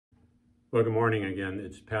Well, good morning again.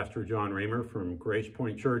 It's Pastor John Raymer from Grace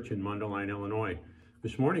Point Church in Mundelein, Illinois.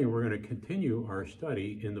 This morning we're going to continue our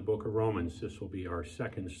study in the book of Romans. This will be our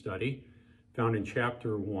second study, found in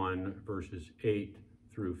chapter 1, verses 8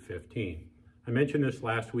 through 15. I mentioned this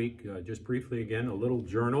last week, just briefly again, a little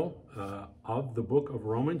journal of the book of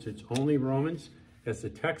Romans. It's only Romans. It's the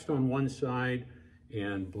text on one side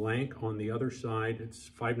and blank on the other side. It's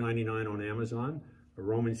 $5.99 on Amazon, a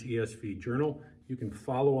Romans ESV journal. You can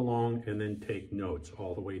follow along and then take notes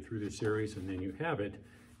all the way through the series, and then you have it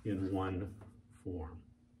in one form.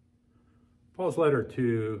 Paul's letter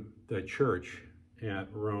to the church at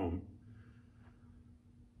Rome.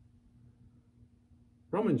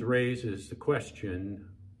 Romans raises the question,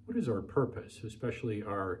 what is our purpose, especially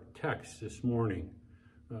our text this morning?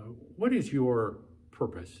 What is your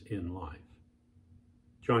purpose in life?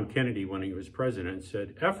 John Kennedy, when he was president,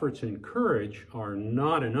 said, efforts and courage are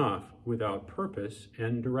not enough without purpose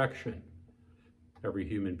and direction. Every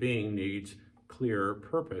human being needs clear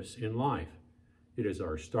purpose in life. It is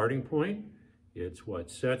our starting point. It's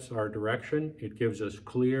what sets our direction. It gives us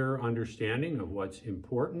clear understanding of what's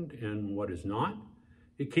important and what is not.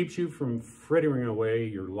 It keeps you from frittering away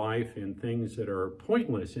your life in things that are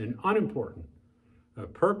pointless and unimportant.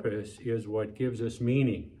 Purpose is what gives us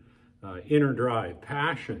meaning. Inner drive,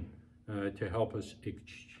 passion to help us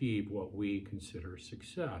achieve what we consider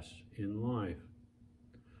success in life.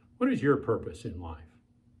 What is your purpose in life?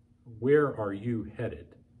 Where are you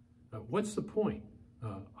headed? What's the point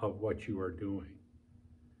of what you are doing?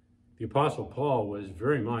 The Apostle Paul was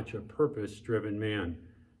very much a purpose-driven man.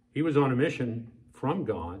 He was on a mission from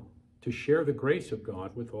God to share the grace of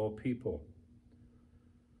God with all people.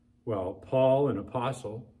 Well, Paul, an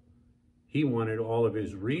apostle, he wanted all of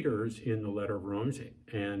his readers in the letter of Romans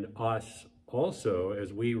and us also,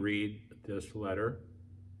 as we read this letter,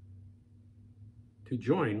 to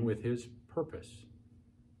join with his purpose.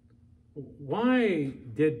 Why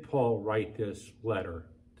did Paul write this letter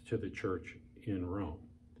to the church in Rome?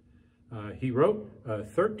 He wrote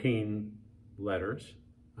 13 letters.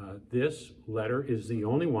 This letter is the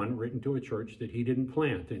only one written to a church that he didn't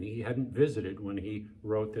plant and he hadn't visited when he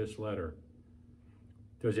wrote this letter.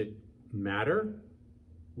 Does it matter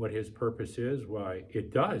what his purpose is? Why,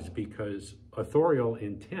 it does, because authorial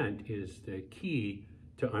intent is the key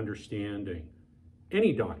to understanding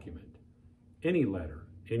any document, any letter,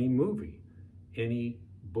 any movie, any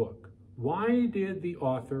book. Why did the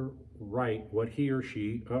author write what he or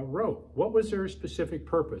she wrote? What was their specific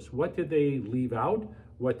purpose? What did they leave out?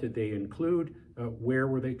 What did they include? Where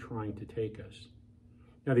were they trying to take us?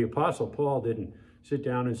 Now, the Apostle Paul didn't sit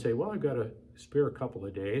down and say, well, I've got to spare a couple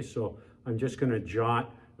of days, so I'm just going to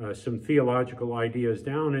jot some theological ideas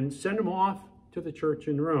down and send them off to the church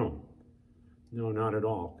in Rome. No, not at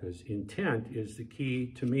all, because intent is the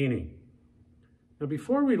key to meaning. Now,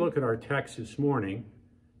 before we look at our text this morning,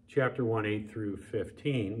 chapter 1, 8 through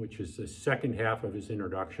 15, which is the second half of his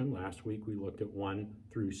introduction. Last week we looked at 1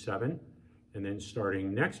 through 7. And then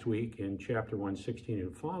starting next week in chapter 1, 16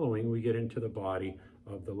 and following, we get into the body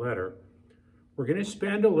of the letter. We're going to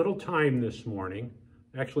spend a little time this morning,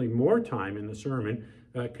 actually more time in the sermon,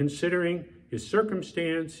 considering his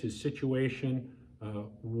circumstance, his situation,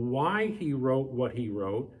 why he wrote what he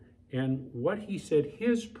wrote, and what he said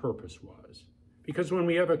his purpose was. Because when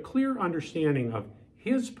we have a clear understanding of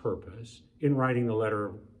his purpose in writing the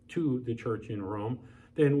letter to the church in Rome,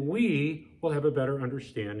 then we will have a better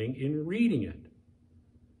understanding in reading it.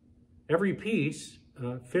 Every piece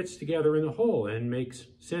fits together in the whole and makes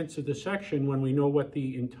sense of the section when we know what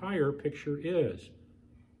the entire picture is.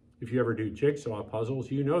 If you ever do jigsaw puzzles,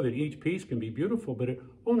 you know that each piece can be beautiful, but it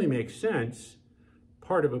only makes sense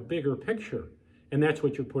part of a bigger picture. And that's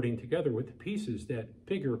what you're putting together with the pieces, that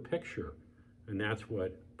bigger picture. And that's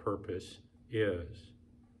what purpose is.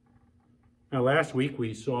 Now, last week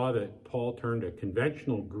we saw that Paul turned a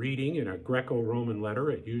conventional greeting in a Greco-Roman letter.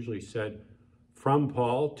 It usually said, from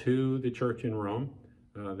Paul to the church in Rome.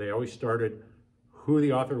 They always started who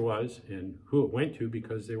the author was and who it went to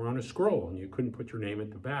because they were on a scroll, and you couldn't put your name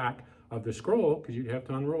at the back of the scroll because you'd have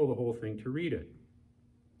to unroll the whole thing to read it.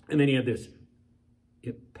 And then he had this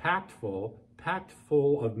packed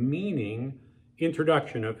full of meaning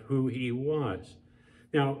introduction of who he was.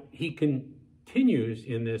 Now, he continues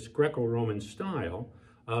in this Greco-Roman style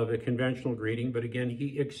of a conventional greeting, but again,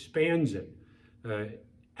 he expands it.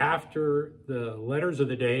 After the letters of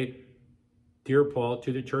the day, Dear Paul,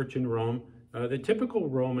 to the church in Rome, the typical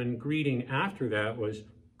Roman greeting after that was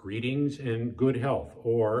greetings and good health,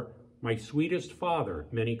 or my sweetest father,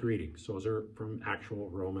 many greetings. Those are from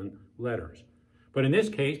actual Roman letters. But in this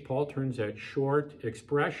case, Paul turns that short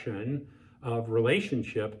expression of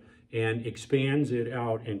relationship and expands it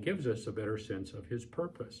out and gives us a better sense of his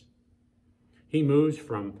purpose. He moves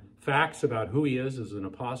from facts about who he is as an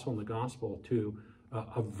apostle in the gospel to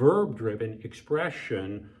a verb-driven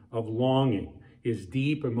expression of longing, his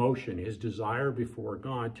deep emotion, his desire before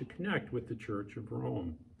God to connect with the Church of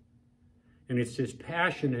Rome. And it's this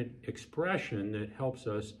passionate expression that helps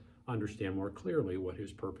us understand more clearly what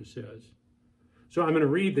his purpose is. So I'm going to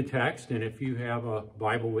read the text, and if you have a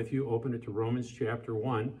Bible with you, open it to Romans chapter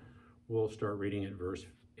 1. We'll start reading at verse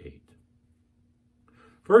 8.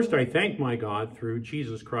 First, I thank my God through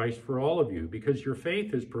Jesus Christ for all of you, because your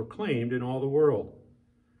faith is proclaimed in all the world.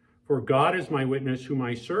 For God is my witness, whom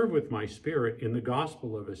I serve with my spirit in the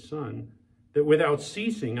gospel of his Son, that without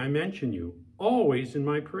ceasing I mention you, always in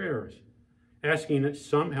my prayers, asking that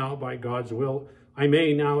somehow by God's will I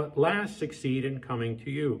may now at last succeed in coming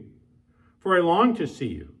to you. For I long to see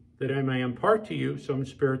you, that I may impart to you some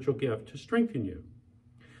spiritual gift to strengthen you.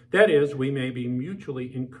 That is, we may be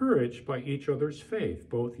mutually encouraged by each other's faith,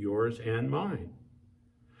 both yours and mine.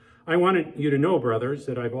 I wanted you to know, brothers,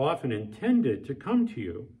 that I've often intended to come to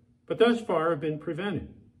you, but thus far have been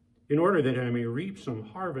prevented, in order that I may reap some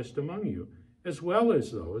harvest among you, as well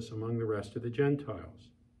as those among the rest of the Gentiles.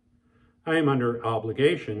 I am under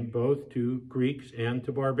obligation both to Greeks and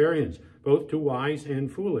to barbarians, both to wise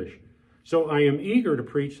and foolish. So I am eager to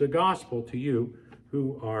preach the gospel to you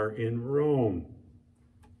who are in Rome.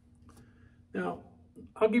 Now,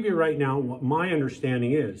 I'll give you right now what my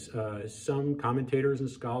understanding is. Some commentators and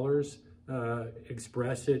scholars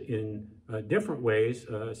express it in different ways.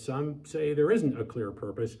 Some say there isn't a clear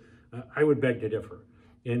purpose. I would beg to differ.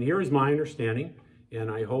 And here is my understanding,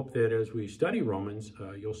 and I hope that as we study Romans,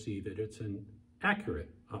 you'll see that it's an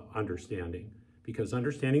accurate understanding, because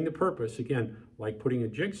understanding the purpose, again, like putting a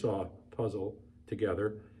jigsaw puzzle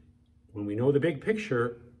together, when we know the big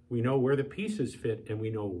picture, we know where the pieces fit, and we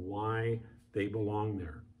know why they belong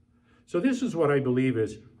there. So this is what I believe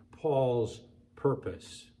is Paul's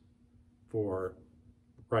purpose for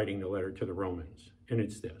writing the letter to the Romans, and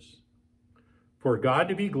it's this: for God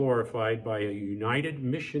to be glorified by a united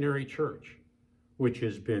missionary church, which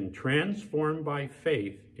has been transformed by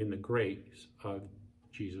faith in the grace of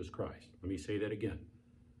Jesus Christ. Let me say that again.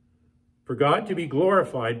 For God to be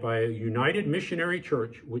glorified by a united missionary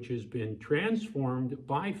church, which has been transformed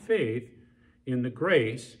by faith in the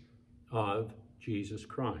grace of Jesus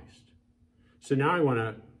Christ. So now I want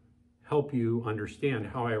to help you understand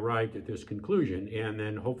how I arrived at this conclusion, and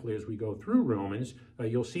then hopefully as we go through Romans,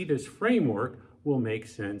 you'll see this framework will make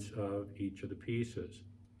sense of each of the pieces.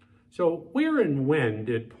 So where and when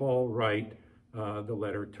did Paul write the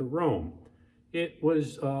letter to Rome? It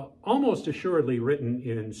was almost assuredly written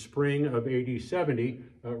in spring of AD 70,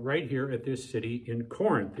 right here at this city in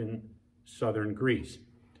Corinth in southern Greece.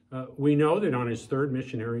 We know that on his third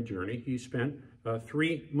missionary journey, he spent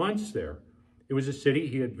 3 months there. It was a city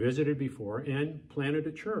he had visited before and planted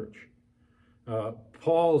a church.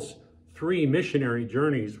 Paul's 3 missionary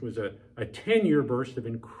journeys was a 10-year burst of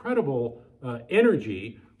incredible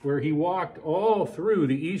energy, where he walked all through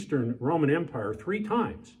the Eastern Roman Empire 3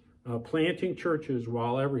 times, planting churches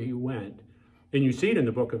wherever he went. And you see it in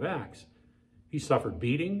the book of Acts. He suffered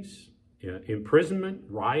beatings, imprisonment,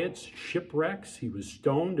 riots, shipwrecks. He was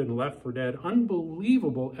stoned and left for dead.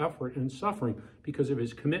 Unbelievable effort and suffering because of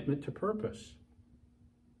his commitment to purpose.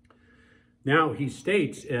 Now he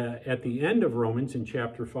states at the end of Romans in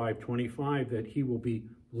chapter 5:25 that he will be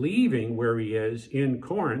leaving where he is in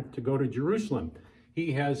Corinth to go to Jerusalem.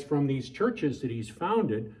 He has, from these churches that he's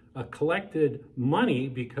founded, collected money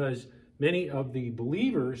because many of the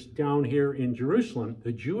believers down here in Jerusalem,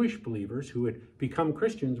 the Jewish believers who had become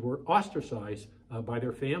Christians, were ostracized by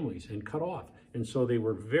their families and cut off. And so they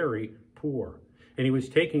were very poor. And he was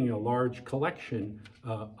taking a large collection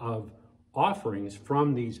of offerings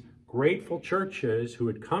from these grateful churches who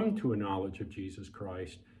had come to a knowledge of Jesus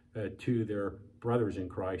Christ to their brothers in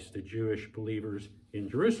Christ, the Jewish believers in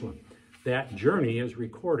Jerusalem. That journey is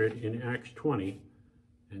recorded in Acts 20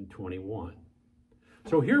 and 21.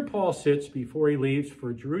 So here Paul sits before he leaves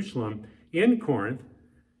for Jerusalem in Corinth.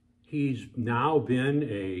 He's now been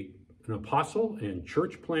an apostle and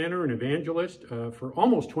church planner and evangelist for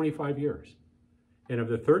almost 25 years. And of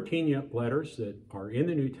the 13 letters that are in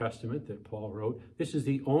the New Testament that Paul wrote, this is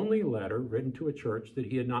the only letter written to a church that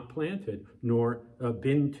he had not planted nor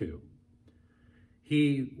been to.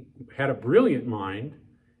 He had a brilliant mind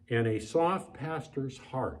and a soft pastor's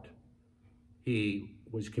heart. He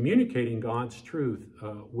was communicating God's truth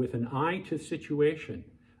with an eye to the situation,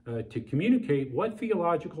 to communicate what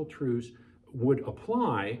theological truths would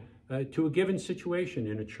apply to a given situation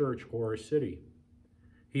in a church or a city.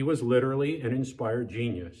 He was literally an inspired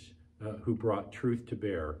genius, who brought truth to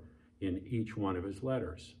bear in each one of his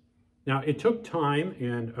letters. Now, it took time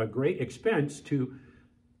and a great expense to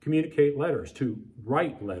communicate letters, to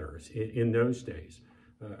write letters in those days.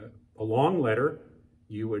 A long letter,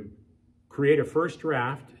 you would create a first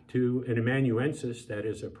draft to an amanuensis, that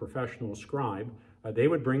is a professional scribe. They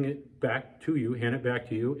would bring it back to you, hand it back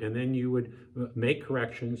to you, and then you would make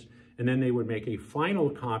corrections, and then they would make a final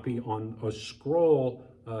copy on a scroll,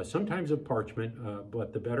 sometimes of parchment,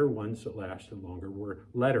 but the better ones that lasted longer were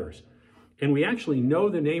letters. And we actually know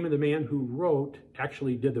the name of the man who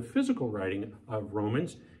actually did the physical writing of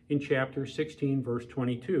Romans in chapter 16, verse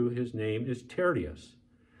 22. His name is Tertius.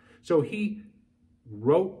 So he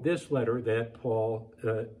wrote this letter that Paul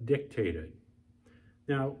dictated.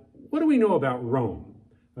 Now, what do we know about Rome?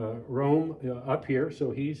 Rome up here, so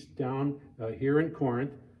he's down here in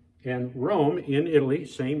Corinth. And Rome in Italy,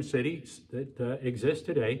 same city that exists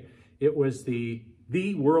today, it was the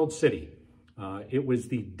world city. It was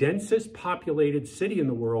the densest populated city in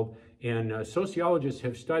the world, and sociologists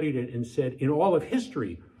have studied it and said in all of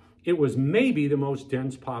history, it was maybe the most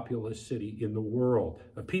dense populous city in the world.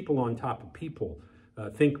 People on top of people.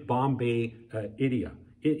 Think Bombay, India.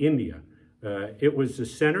 It was the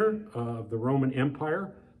center of the Roman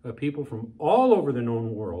Empire. People from all over the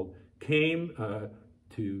known world came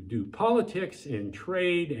to do politics and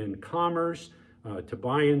trade and commerce, to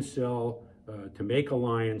buy and sell, to make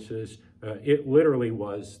alliances. It literally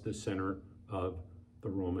was the center of the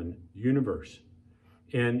Roman universe.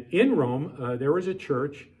 And in Rome, there was a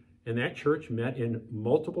church, and that church met in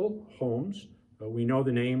multiple homes. We know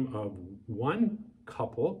the name of one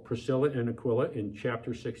couple, Priscilla and Aquila, in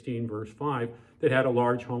chapter 16, verse 5, that had a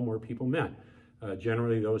large home where people met.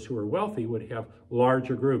 Generally, those who were wealthy would have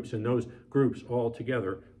larger groups, and those groups all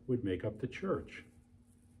together would make up the church.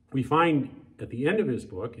 We find at the end of his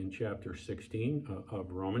book, in chapter 16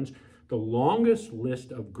 of Romans, the longest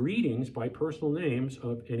list of greetings by personal names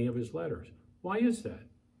of any of his letters. Why is that?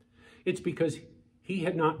 It's because he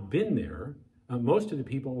had not been there. Most of the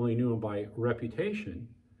people only knew him by reputation,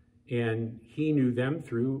 and he knew them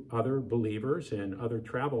through other believers and other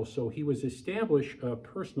travels, so he was established a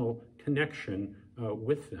personal connection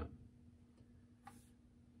with them.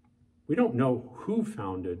 We don't know who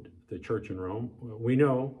founded the church in Rome. We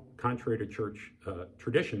know, contrary to church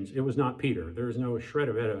traditions, it was not Peter. There is no shred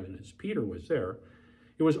of evidence Peter was there.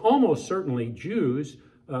 It was almost certainly Jews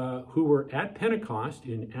who were at Pentecost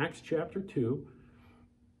in Acts chapter 2.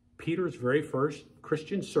 Peter's very first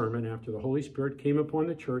Christian sermon after the Holy Spirit came upon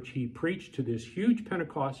the church, he preached to this huge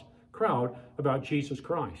Pentecost crowd about Jesus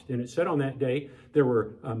Christ. And it said on that day, there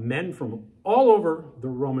were men from all over the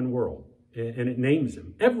Roman world. And it names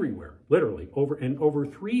them everywhere, literally. Over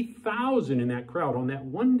 3,000 in that crowd on that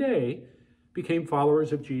one day became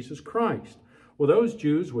followers of Jesus Christ. Well, those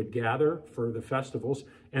Jews would gather for the festivals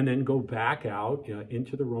and then go back out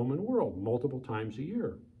into the Roman world multiple times a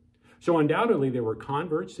year. So undoubtedly there were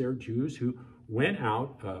converts there, Jews who went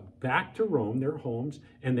out back to Rome, their homes,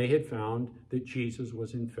 and they had found that Jesus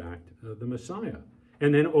was in fact the Messiah.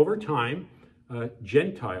 And then over time,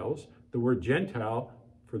 Gentiles, the word Gentile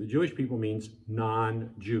for the Jewish people means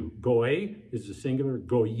non-Jew. Goy is the singular,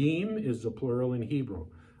 goyim is the plural in Hebrew.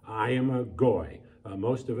 I am a goy.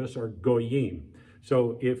 Most of us are goyim.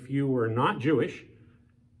 So if you were not Jewish,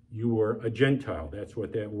 you were a Gentile. That's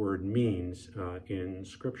what that word means in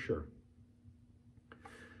Scripture.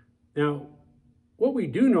 Now, what we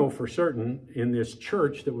do know for certain in this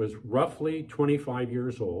church that was roughly 25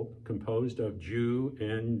 years old, composed of Jew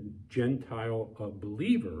and Gentile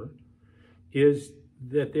believer, is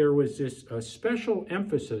that there was this special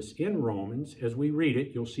emphasis in Romans. As we read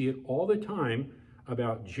it, you'll see it all the time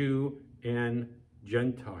about Jew and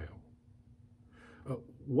Gentile.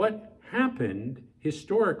 What happened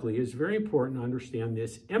historically is very important to understand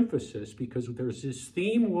this emphasis, because there's this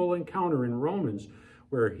theme we'll encounter in Romans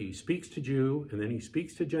where he speaks to Jew and then he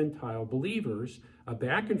speaks to Gentile believers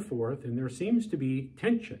back and forth, and there seems to be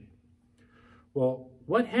tension. Well,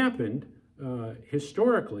 what happened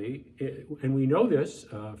historically, and we know this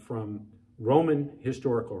from Roman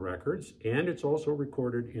historical records, and it's also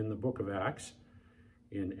recorded in the book of Acts.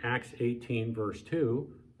 In Acts 18, verse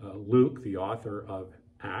 2, Luke, the author of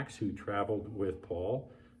Acts, who traveled with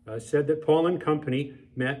Paul, said that Paul and company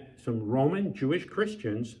met some Roman Jewish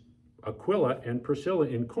Christians, Aquila and Priscilla,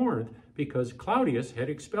 in Corinth because Claudius had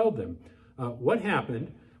expelled them. What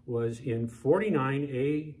happened was in 49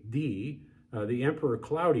 AD, the Emperor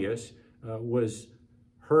Claudius was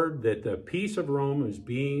heard that the peace of Rome was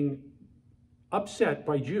being upset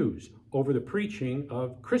by Jews over the preaching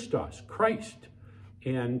of Christos, Christ.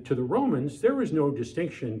 And to the Romans, there was no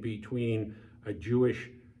distinction between a Jewish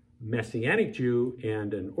Messianic Jew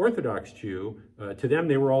and an Orthodox Jew, to them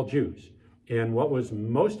they were all Jews. And what was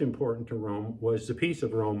most important to Rome was the peace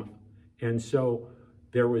of Rome. And so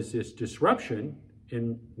there was this disruption,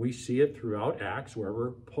 and we see it throughout Acts,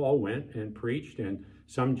 wherever Paul went and preached, and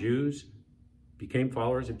some Jews became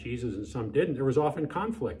followers of Jesus and some didn't. There was often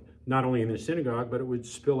conflict, not only in the synagogue, but it would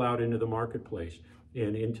spill out into the marketplace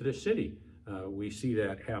and into the city. We see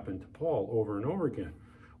that happen to Paul over and over again.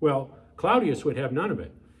 Well, Claudius would have none of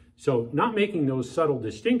it. So not making those subtle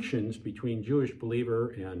distinctions between Jewish believer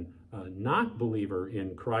and not believer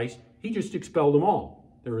in Christ, he just expelled them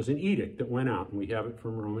all. There was an edict that went out, and we have it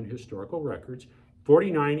from Roman historical records.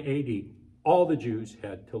 49 AD, all the Jews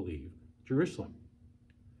had to leave Jerusalem.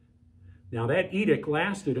 Now that edict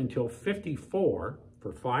lasted until 54,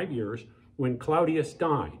 for 5 years, when Claudius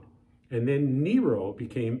died. And then Nero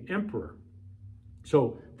became emperor.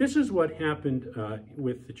 So this is what happened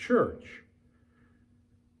with the church.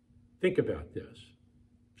 Think about this.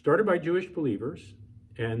 Started by Jewish believers,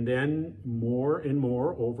 and then more and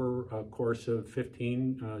more over a course of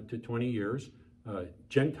 15 to 20 years,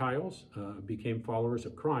 Gentiles became followers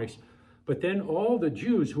of Christ. But then all the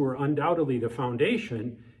Jews who were undoubtedly the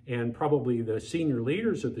foundation and probably the senior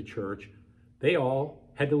leaders of the church, they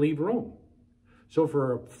all had to leave Rome. So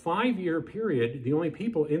for a 5-year period, the only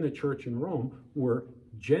people in the church in Rome were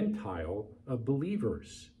Gentile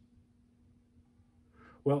believers.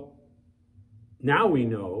 Well, now we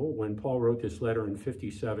know, when Paul wrote this letter in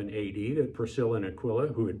 57 AD, that Priscilla and Aquila,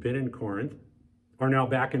 who had been in Corinth, are now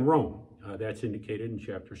back in Rome. That's indicated in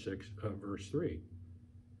chapter 6, verse 3.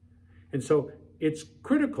 And so it's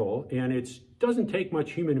critical, and it doesn't take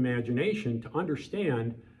much human imagination to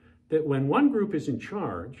understand that when one group is in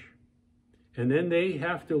charge, and then they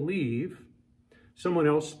have to leave, someone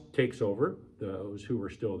else takes over, those who were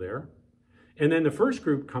still there, and then the first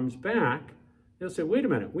group comes back. They'll say, wait a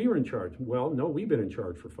minute, we were in charge. Well, no, we've been in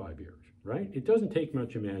charge for 5 years, right? It doesn't take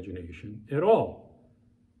much imagination at all.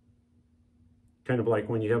 Kind of like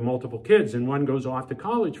when you have multiple kids and one goes off to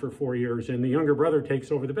college for 4 years and the younger brother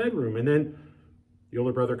takes over the bedroom, and then the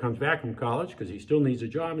older brother comes back from college because he still needs a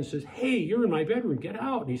job and says, hey, you're in my bedroom, get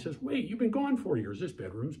out. And he says, wait, you've been gone 4 years. This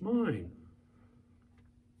bedroom's mine.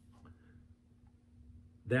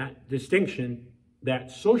 That distinction, that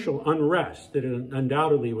social unrest that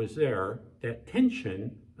undoubtedly was there, that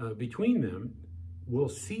tension between them, we'll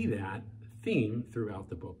see that theme throughout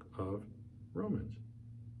the book of Romans.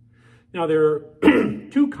 Now, there are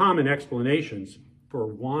two common explanations for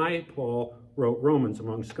why Paul wrote Romans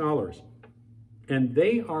among scholars, and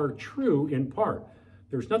they are true in part.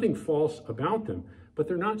 There's nothing false about them, but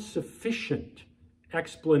they're not sufficient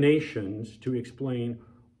explanations to explain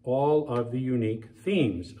all of the unique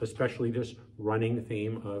themes, especially this running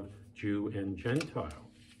theme of Jew and Gentile.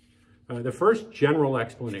 The first general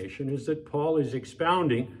explanation is that Paul is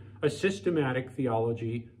expounding a systematic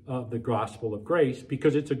theology of the gospel of grace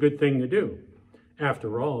because it's a good thing to do.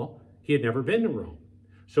 After all, he had never been to Rome.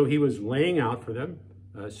 So he was laying out for them.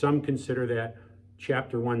 Some consider that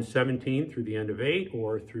chapter 1:17 through the end of 8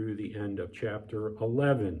 or through the end of chapter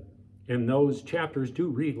 11. And those chapters do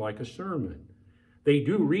read like a sermon. They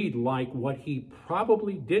do read like what he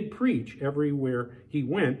probably did preach everywhere he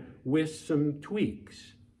went, with some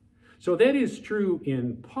tweaks. So that is true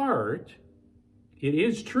in part. It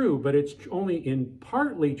is true, but it's only in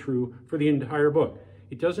partly true for the entire book.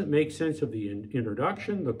 It doesn't make sense of the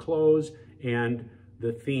introduction, the close, and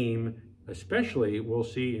the theme, especially we'll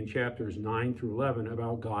see in chapters 9 through 11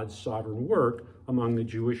 about God's sovereign work among the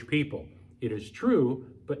Jewish people. It is true,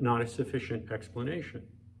 but not a sufficient explanation.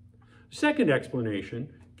 The second explanation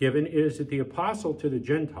given is that the apostle to the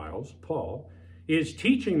Gentiles, Paul, is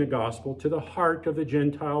teaching the gospel to the heart of the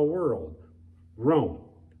Gentile world, Rome.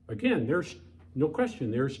 Again, there's no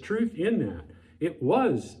question, there's truth in that. It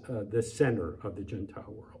was the center of the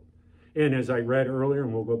Gentile world. And as I read earlier,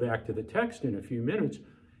 and we'll go back to the text in a few minutes,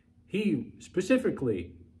 he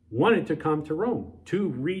specifically wanted to come to Rome to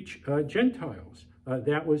reach Gentiles.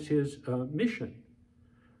 That was his mission.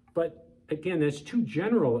 But again, that's too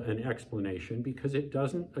general an explanation because it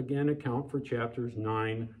doesn't, again, account for chapters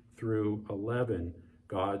 9 through 11,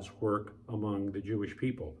 God's work among the Jewish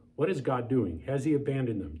people. What is God doing? Has he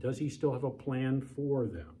abandoned them? Does he still have a plan for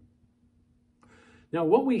them? Now,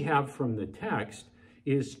 what we have from the text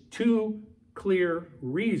is two clear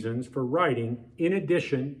reasons for writing in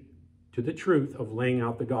addition to the truth of laying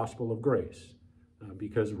out the gospel of grace,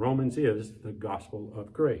 because Romans is the gospel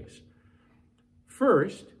of grace.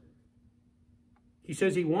 First, he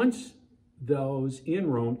says he wants those in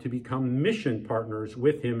Rome to become mission partners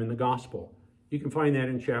with him in the gospel. You can find that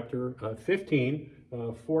in chapter 15,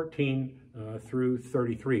 14 through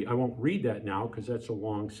 33. I won't read that now because that's a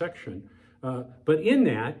long section. But in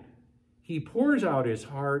that, he pours out his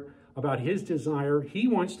heart about his desire. He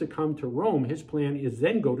wants to come to Rome. His plan is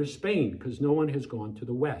then go to Spain because no one has gone to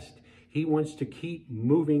the West. He wants to keep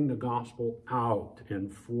moving the gospel out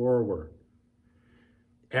and forward.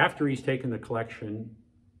 After he's taken the collection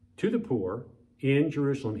to the poor in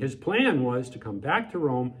Jerusalem, his plan was to come back to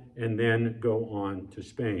Rome and then go on to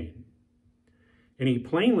Spain. And he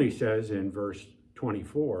plainly says in verse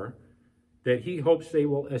 24 that he hopes they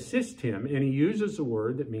will assist him, and he uses a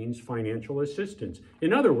word that means financial assistance.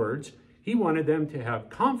 In other words, he wanted them to have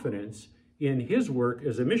confidence in his work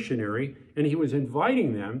as a missionary, and he was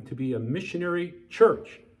inviting them to be a missionary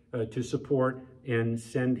church to support and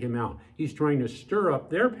send him out. He's trying to stir up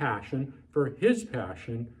their passion for his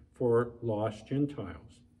passion for lost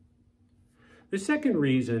Gentiles. The second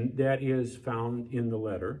reason that is found in the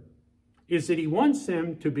letter is that he wants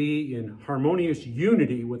them to be in harmonious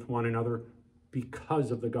unity with one another because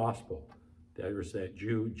of the gospel. There's that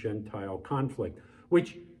Jew-Gentile conflict,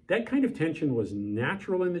 which that kind of tension was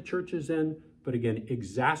natural in the churches then, but again,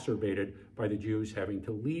 exacerbated by the Jews having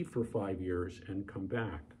to leave for 5 years and come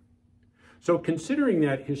back. So considering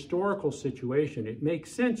that historical situation, it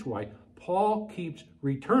makes sense why Paul keeps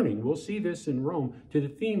returning, we'll see this in Rome, to the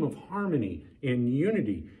theme of harmony and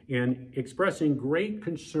unity and expressing great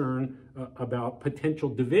concern about potential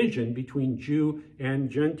division between Jew and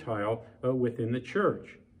Gentile within the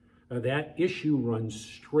church. That issue runs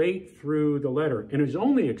straight through the letter and is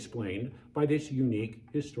only explained by this unique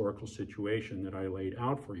historical situation that I laid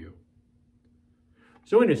out for you.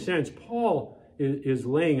 So in a sense, Paul is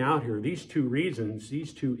laying out here these two reasons,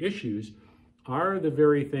 these two issues, are the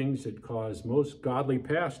very things that cause most godly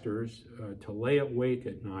pastors to lay awake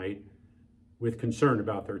at night with concern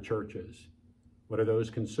about their churches. What are those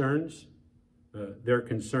concerns? Their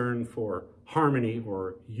concern for harmony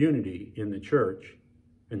or unity in the church.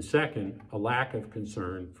 And second, a lack of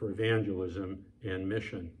concern for evangelism and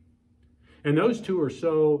mission. And those two are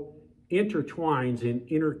so intertwined and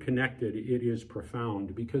interconnected, it is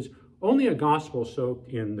profound, because only a gospel soaked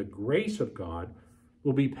in the grace of God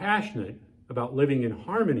will be passionate about living in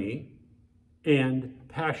harmony and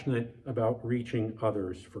passionate about reaching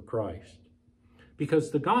others for Christ.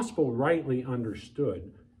 Because the gospel, rightly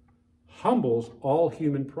understood, humbles all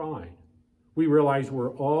human pride. We realize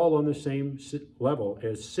we're all on the same level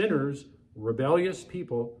as sinners, rebellious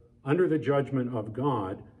people under the judgment of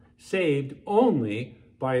God, saved only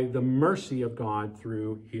by the mercy of God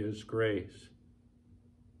through his grace.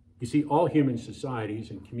 You see, all human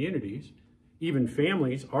societies and communities, even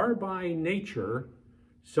families, are by nature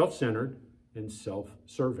self-centered and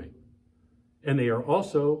self-serving. And they are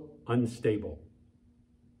also unstable.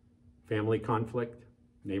 Family conflict,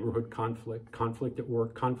 neighborhood conflict, conflict at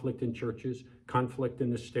work, conflict in churches, conflict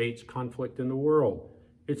in the states, conflict in the world.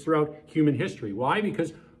 It's throughout human history. Why?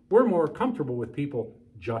 Because we're more comfortable with people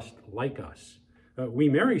just like us. We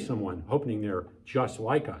marry someone hoping they're just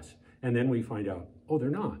like us, and then we find out, oh,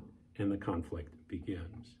 they're not, and the conflict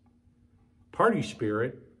begins. Party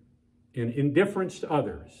spirit and indifference to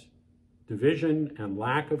others, division and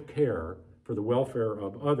lack of care for the welfare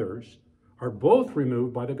of others are both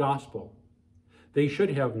removed by the gospel. They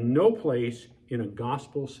should have no place in a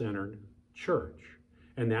gospel-centered church,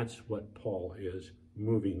 and that's what Paul is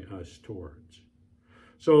moving us towards.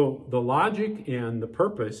 So the logic and the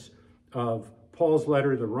purpose of Paul's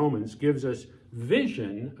letter to the Romans gives us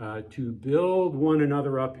vision to build one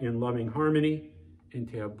another up in loving harmony and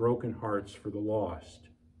to have broken hearts for the lost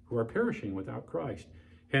who are perishing without Christ.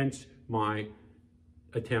 Hence my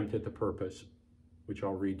attempt at the purpose, which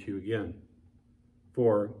I'll read to you again.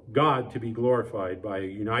 For God to be glorified by a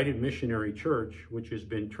united missionary church which has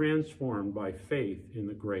been transformed by faith in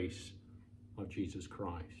the grace of Jesus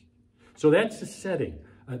Christ. So that's the setting.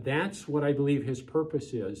 That's what I believe his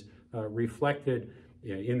purpose is, reflected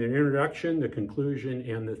in the introduction, the conclusion,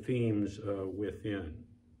 and the themes within.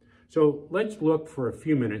 So let's look for a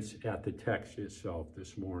few minutes at the text itself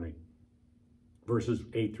this morning, verses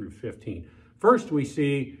 8 through 15. First, we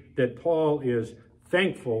see that Paul is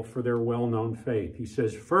thankful for their well-known faith. He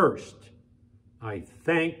says, first, I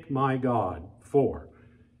thank my God for.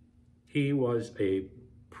 He was a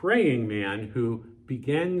praying man who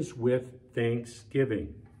begins with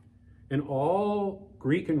thanksgiving. And all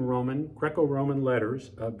Greek and Roman, Greco-Roman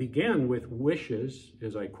letters began with wishes,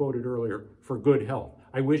 as I quoted earlier, for good health.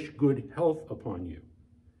 I wish good health upon you.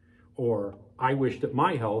 Or I wish that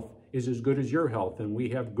my health is as good as your health and we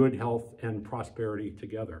have good health and prosperity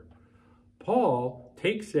together. Paul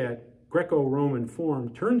takes that Greco-Roman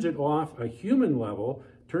form, turns it off a human level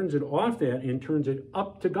turns it off that and turns it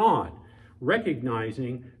up to God,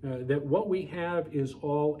 recognizing that what we have is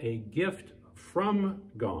all a gift from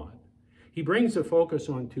God. He brings the focus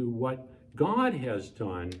onto what God has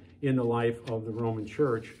done in the life of the Roman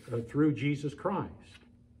Church through Jesus Christ.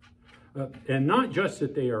 And not just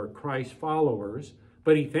that they are Christ followers,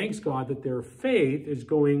 but he thanks God that their faith is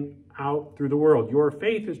going out through the world. Your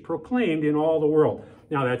faith is proclaimed in all the world.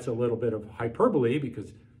 Now, that's a little bit of hyperbole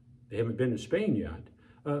because they haven't been to Spain yet.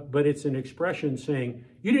 But it's an expression saying,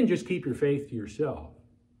 you didn't just keep your faith to yourself,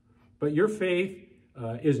 but your faith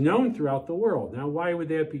is known throughout the world. Now, why would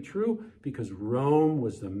that be true? Because Rome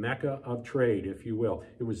was the Mecca of trade, if you will.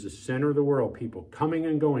 It was the center of the world, people coming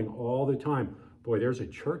and going all the time. Boy, there's a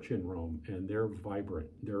church in Rome, and they're vibrant.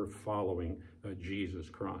 They're following Jesus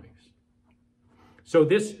Christ. So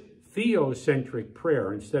this theocentric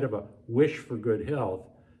prayer, instead of a wish for good health,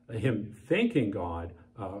 him thanking God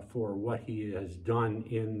for what he has done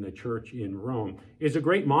in the church in Rome, is a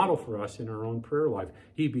great model for us in our own prayer life.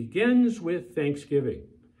 He begins with thanksgiving.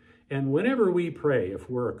 And whenever we pray, if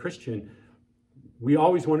we're a Christian, we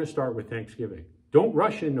always want to start with thanksgiving. Don't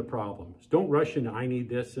rush into problems. Don't rush into, I need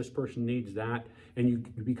this person needs that, and you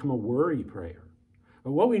become a worry prayer.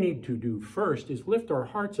 But what we need to do first is lift our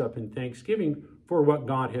hearts up in thanksgiving for what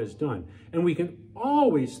God has done. And we can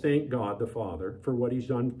always thank God the Father for what he's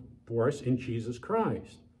done for us in Jesus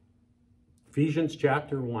Christ. Ephesians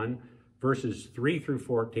chapter 1, verses 3 through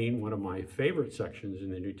 14, one of my favorite sections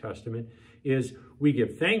in the New Testament, is we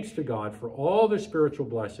give thanks to God for all the spiritual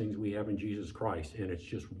blessings we have in Jesus Christ. And it's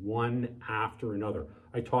just one after another.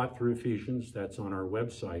 I taught through Ephesians, that's on our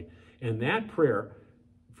website. And that prayer,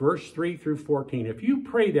 verse 3 through 14, if you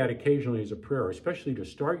pray that occasionally as a prayer, especially to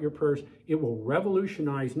start your prayers, it will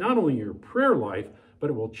revolutionize not only your prayer life, but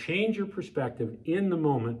it will change your perspective in the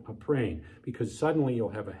moment of praying, because suddenly you'll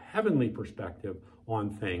have a heavenly perspective on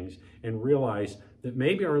things and realize that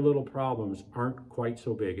maybe our little problems aren't quite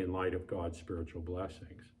so big in light of God's spiritual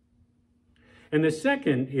blessings. And the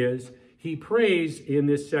second is he prays in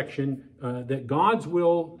this section that God's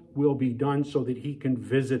will be done so that he can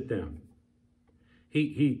visit them.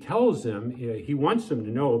 He tells them, he wants them to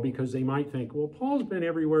know, because they might think, well, Paul's been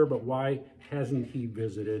everywhere, but why hasn't he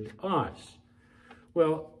visited us?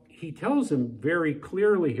 Well, he tells them very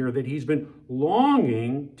clearly here that he's been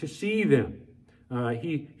longing to see them.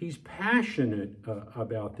 He's passionate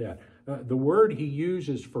about that. The word he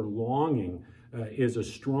uses for longing is a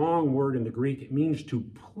strong word in the Greek. It means to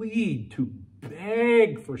plead, to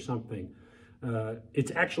beg for something.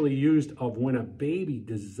 It's actually used of when a baby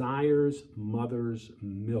desires mother's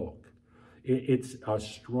milk. It's a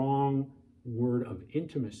strong word of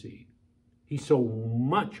intimacy. He so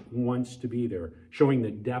much wants to be there, showing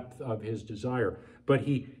the depth of his desire. But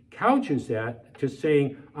he couches that to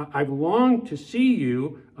saying, I've longed to see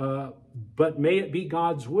you, but may it be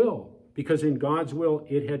God's will. Because in God's will,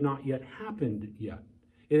 it had not yet happened yet.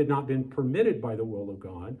 It had not been permitted by the will of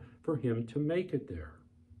God for him to make it there.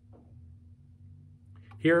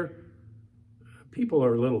 Here, people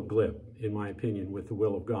are a little glib, in my opinion, with the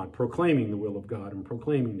will of God, proclaiming the will of God and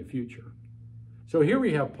proclaiming the future. So here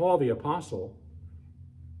we have Paul the Apostle,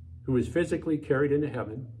 who is physically carried into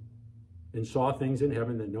heaven and saw things in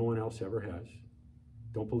heaven that no one else ever has.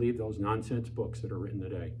 Don't believe those nonsense books that are written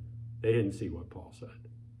today. They didn't see what Paul saw.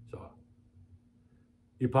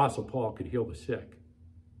 The Apostle Paul could heal the sick,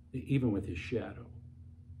 even with his shadow.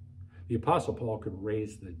 The Apostle Paul could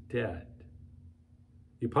raise the dead.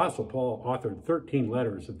 The Apostle Paul authored 13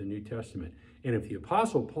 letters of the New Testament. And if the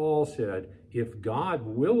Apostle Paul said, if God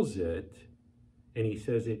wills it, and he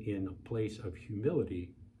says it in a place of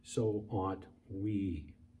humility, so ought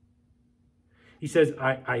we. He says,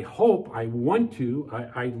 I hope, I want to,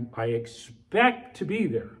 I expect to be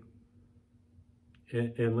there.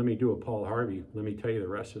 And let me do a Paul Harvey. Let me tell you the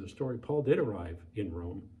rest of the story. Paul did arrive in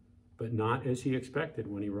Rome, but not as he expected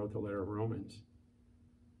when he wrote the letter of Romans.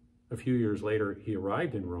 A few years later, he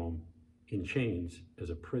arrived in Rome in chains as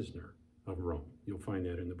a prisoner of Rome. You'll find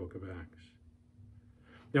that in the book of Acts.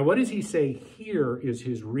 Now, what does he say here is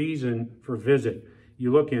his reason for visit?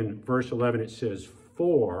 You look in verse 11, it says,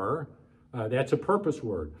 for, that's a purpose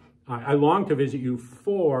word. I long to visit you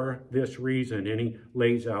for this reason, and he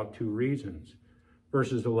lays out two reasons.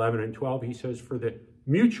 Verses 11 and 12, he says, for the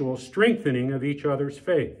mutual strengthening of each other's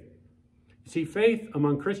faith. See, faith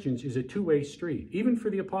among Christians is a two-way street, even for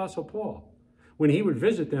the Apostle Paul. When he would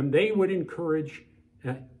visit them, they would encourage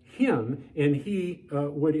him, and he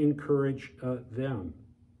would encourage them.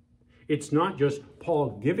 It's not just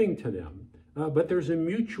Paul giving to them, but there's a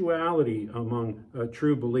mutuality among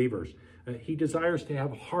true believers. He desires to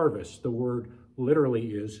have harvest. The word literally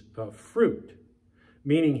is fruit.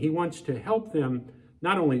 meaning he wants to help them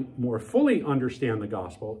not only more fully understand the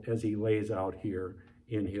gospel, as he lays out here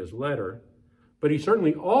in his letter, but he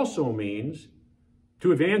certainly also means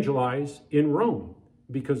to evangelize in Rome,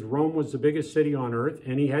 because Rome was the biggest city on earth,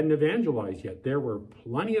 and he hadn't evangelized yet. There were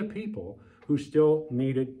plenty of people who still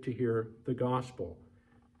needed to hear the gospel.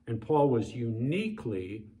 And Paul was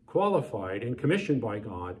uniquely qualified and commissioned by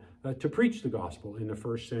God to preach the gospel in the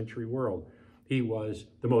first century world. He was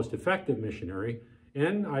the most effective missionary,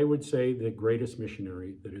 and I would say the greatest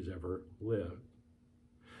missionary that has ever lived.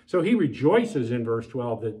 So he rejoices in verse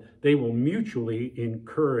 12 that they will mutually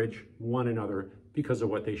encourage one another because of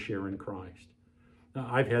what they share in Christ. Now,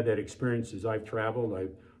 I've had that experience as I've traveled.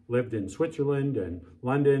 I've lived in Switzerland and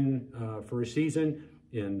London for a season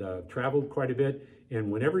and traveled quite a bit.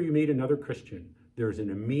 And whenever you meet another Christian, there's an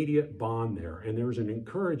immediate bond there. And there's an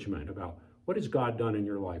encouragement about what has God done in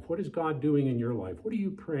your life? What is God doing in your life? What are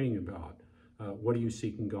you praying about? What are you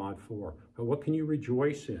seeking God for? What can you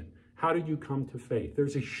rejoice in? How did you come to faith?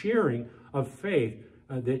 There's a sharing of faith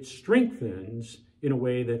that strengthens in a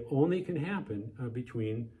way that only can happen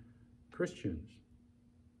between Christians.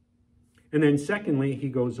 And then secondly, he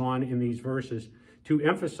goes on in these verses to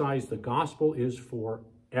emphasize the gospel is for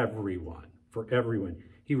everyone, for everyone.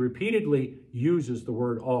 He repeatedly uses the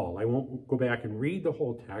word all. I won't go back and read the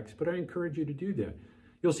whole text, but I encourage you to do that.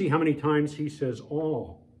 You'll see how many times he says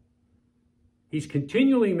all. He's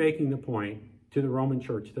continually making the point to the Roman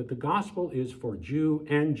church that the gospel is for Jew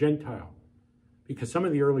and Gentile, because some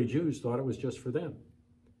of the early Jews thought it was just for them.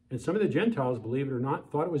 And some of the Gentiles, believe it or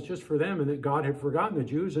not, thought it was just for them and that God had forgotten the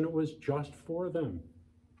Jews and it was just for them.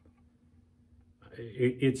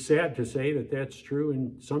 It's sad to say that that's true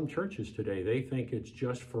in some churches today. They think it's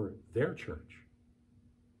just for their church.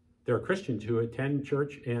 There are Christians who attend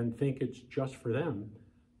church and think it's just for them,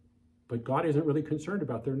 but God isn't really concerned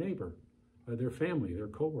about their neighbor, their family, their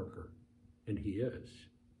coworker, and he is.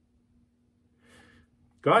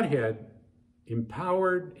 God had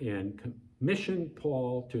empowered and commissioned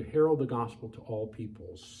Paul to herald the gospel to all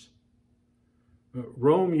peoples.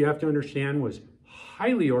 Rome, you have to understand, was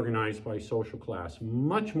highly organized by social class,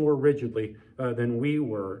 much more rigidly than we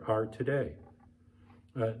are today.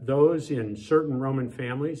 Those in certain Roman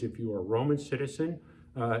families, if you are a Roman citizen,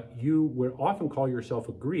 you would often call yourself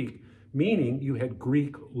a Greek, meaning you had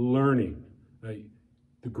Greek learning.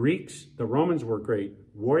 The Greeks, the Romans were great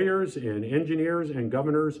warriors and engineers and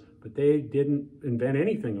governors, but they didn't invent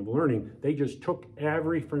anything of learning. They just took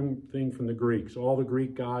everything from the Greeks. All the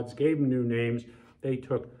Greek gods gave them new names. They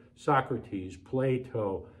took Socrates,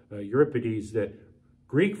 Plato, Euripides, that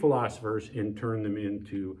Greek philosophers, and turned them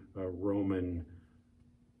into Roman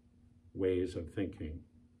ways of thinking.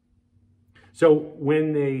 So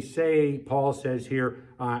when they say, Paul says here,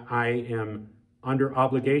 I am under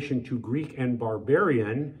obligation to Greek and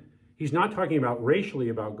barbarian, he's not talking about racially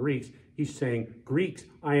about Greeks. He's saying, Greeks,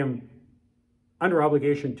 I am under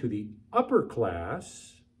obligation to the upper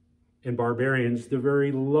class, and barbarians, the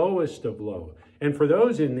very lowest of low. And for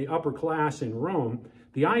those in the upper class in Rome,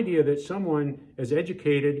 the idea that someone as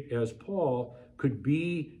educated as Paul could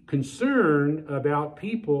be concerned about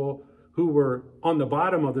people who were on the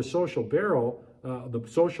bottom of the social barrel, the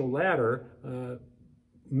social ladder,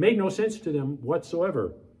 made no sense to them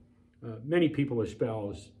whatsoever. Many people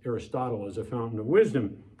espouse Aristotle as a fountain of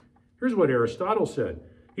wisdom. Here's what Aristotle said.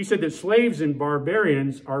 He said that slaves and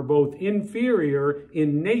barbarians are both inferior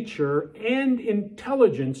in nature and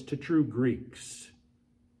intelligence to true Greeks.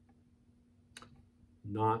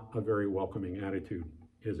 Not a very welcoming attitude,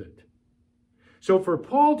 is it? So for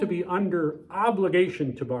Paul to be under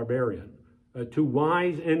obligation to barbarian, to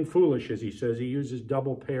wise and foolish, as he says, he uses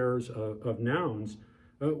double pairs of nouns,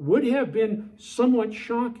 would have been somewhat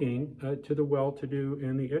shocking to the well-to-do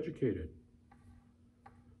and the educated.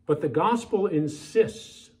 But the gospel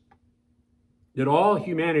insists that all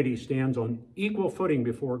humanity stands on equal footing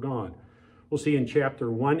before God. We'll see in chapter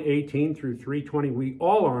 1:18 through 3:20, we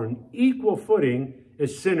all are on equal footing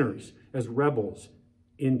as sinners, as rebels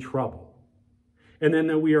in trouble. And then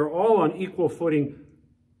that we are all on equal footing,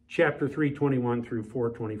 chapter 3:21 through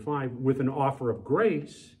 4:25, with an offer of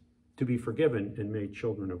grace to be forgiven and made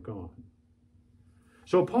children of God.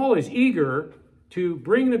 So Paul is eager to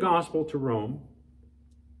bring the gospel to Rome,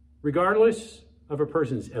 regardless of a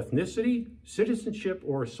person's ethnicity, citizenship,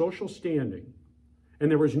 or social standing.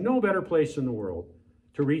 And there was no better place in the world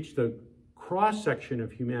to reach the cross-section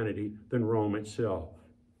of humanity than Rome itself.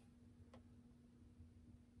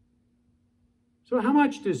 So how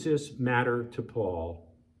much does this matter to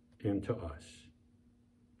Paul and to us?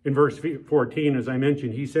 In verse 14, as I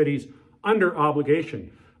mentioned, he said he's under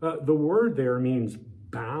obligation. The word there means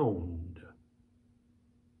bound.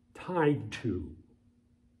 tied to,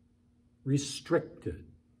 restricted.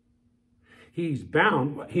 He's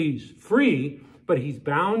bound, he's free, but he's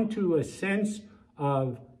bound to a sense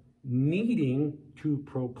of needing to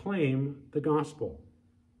proclaim the gospel.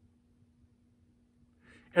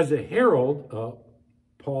 As a herald,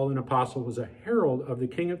 Paul, an apostle, was a herald of the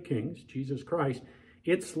King of Kings, Jesus Christ.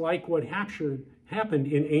 It's like what happened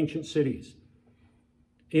in ancient cities.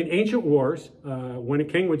 In ancient wars, when a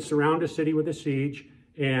king would surround a city with a siege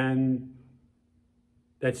and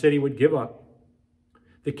that city would give up,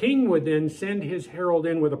 the king would then send his herald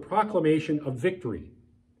in with a proclamation of victory.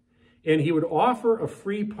 And he would offer a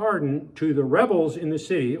free pardon to the rebels in the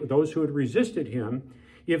city, those who had resisted him,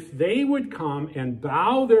 if they would come and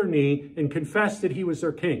bow their knee and confess that he was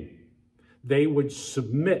their king. They would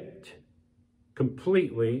submit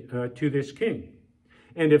completely to this king.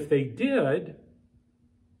 And if they did,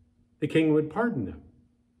 the king would pardon them.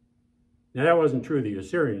 Now, that wasn't true of the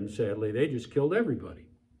Assyrians, sadly. They just killed everybody.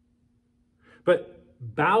 But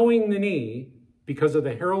bowing the knee because of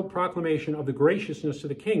the herald proclamation of the graciousness of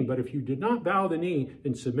the king. But if you did not bow the knee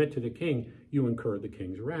and submit to the king, you incurred the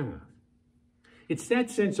king's wrath. It's that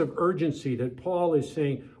sense of urgency that Paul is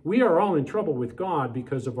saying, we are all in trouble with God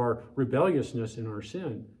because of our rebelliousness and our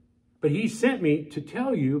sin. But he sent me to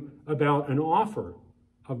tell you about an offer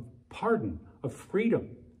of pardon, of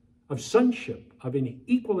freedom, of sonship, of an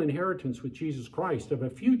equal inheritance with Jesus Christ, of a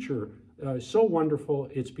future so wonderful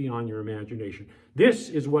it's beyond your imagination. This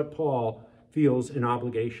is what Paul feels an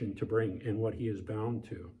obligation to bring and what he is bound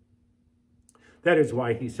to. That is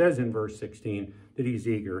why he says in verse 16 that he's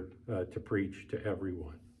eager to preach to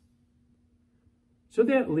everyone. So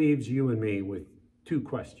that leaves you and me with two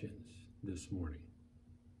questions this morning.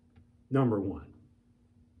 Number one,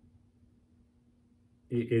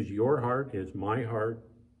 is your heart, is my heart,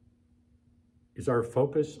 is our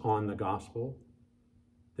focus on the gospel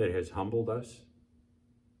that has humbled us?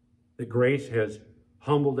 That grace has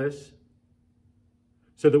humbled us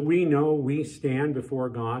so that we know we stand before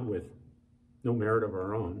God with no merit of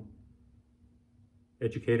our own,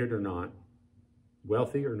 educated or not,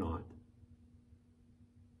 wealthy or not.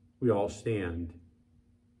 We all stand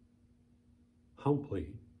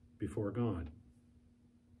humbly before God.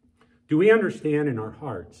 Do we understand in our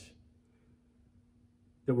hearts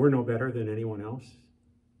that we're no better than anyone else?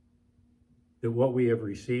 That what we have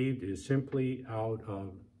received is simply out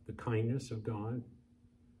of the kindness of God?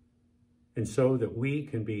 And so that we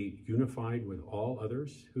can be unified with all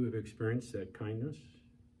others who have experienced that kindness?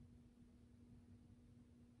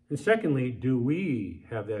 And secondly, do we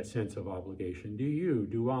have that sense of obligation? Do you,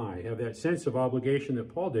 do I have that sense of obligation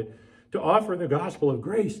that Paul did to offer the gospel of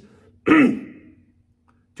grace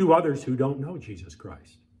to others who don't know Jesus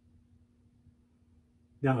Christ?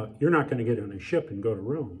 Now, you're not going to get on a ship and go to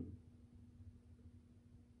Rome,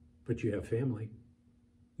 but you have family,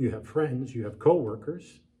 you have friends, you have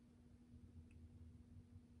co-workers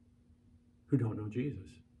who don't know Jesus.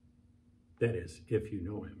 That is, if you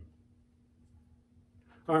know him.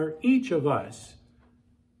 Are each of us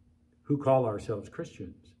who call ourselves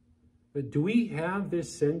Christians, do we have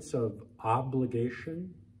this sense of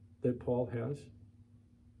obligation that Paul has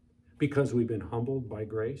because we've been humbled by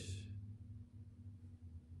grace?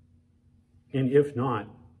 And if not,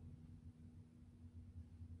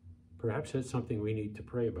 perhaps that's something we need to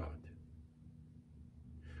pray about.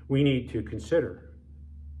 We need to consider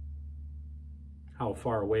how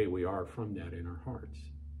far away we are from that in our hearts.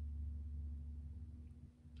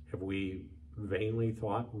 Have we vainly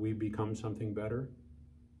thought we become something better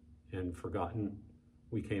and forgotten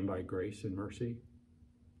we came by grace and mercy?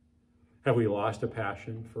 Have we lost a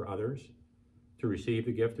passion for others to receive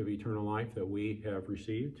the gift of eternal life that we have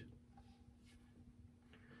received?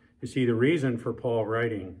 You see, the reason for Paul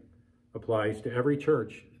writing applies to every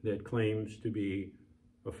church that claims to be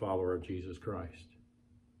a follower of Jesus Christ.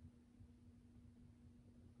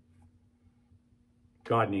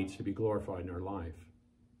 God needs to be glorified in our life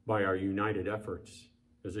by our united efforts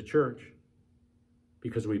as a church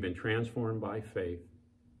because we've been transformed by faith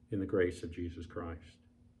in the grace of Jesus Christ.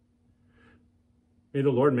 May the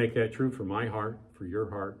Lord make that true for my heart, for your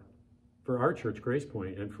heart, for our church, Grace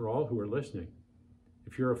Point, and for all who are listening.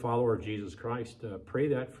 If you're a follower of Jesus Christ, pray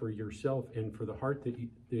that for yourself and for the heart that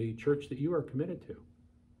the church that you are committed to.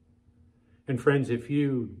 And friends, if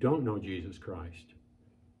you don't know Jesus Christ,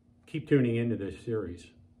 keep tuning into this series.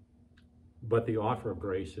 But the offer of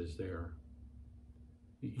grace is there.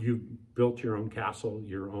 You've built your own castle,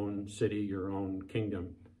 your own city, your own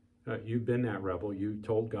kingdom. You've been that rebel. You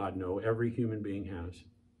told God no. Every human being has.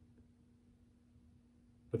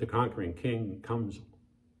 But the conquering king comes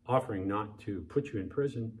offering not to put you in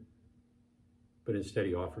prison, but instead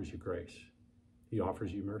he offers you grace. He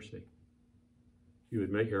offers you mercy. You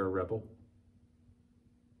admit you're a rebel.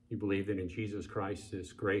 You believe that in Jesus Christ,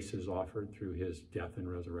 this grace is offered through his death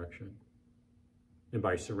and resurrection. And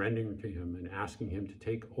by surrendering to him and asking him to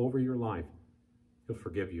take over your life, he'll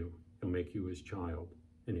forgive you. He'll make you his child,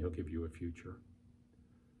 and he'll give you a future.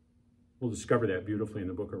 We'll discover that beautifully in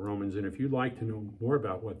the book of Romans. And if you'd like to know more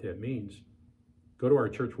about what that means, go to our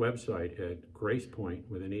church website at GracePoint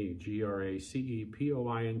with an E,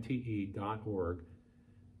 GracePointe.org.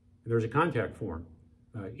 There's a contact form.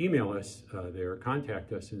 Email us there,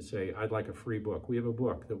 contact us and say, I'd like a free book. We have a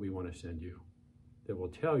book that we want to send you that will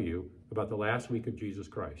tell you about the last week of Jesus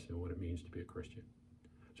Christ and what it means to be a Christian.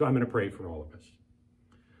 So I'm going to pray for all of us.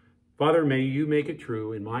 Father, may you make it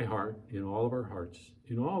true in my heart, in all of our hearts,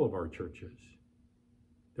 in all of our churches,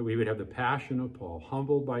 that we would have the passion of Paul,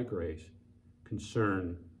 humbled by grace,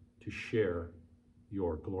 concerned to share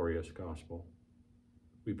your glorious gospel.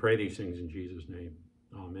 We pray these things in Jesus' name.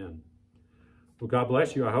 Amen. Well, God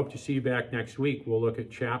bless you. I hope to see you back next week. We'll look at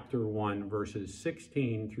chapter 1, verses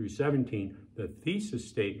 16 through 17, the thesis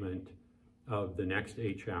statement of the next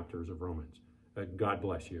 8 chapters of Romans. God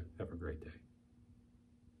bless you. Have a great day.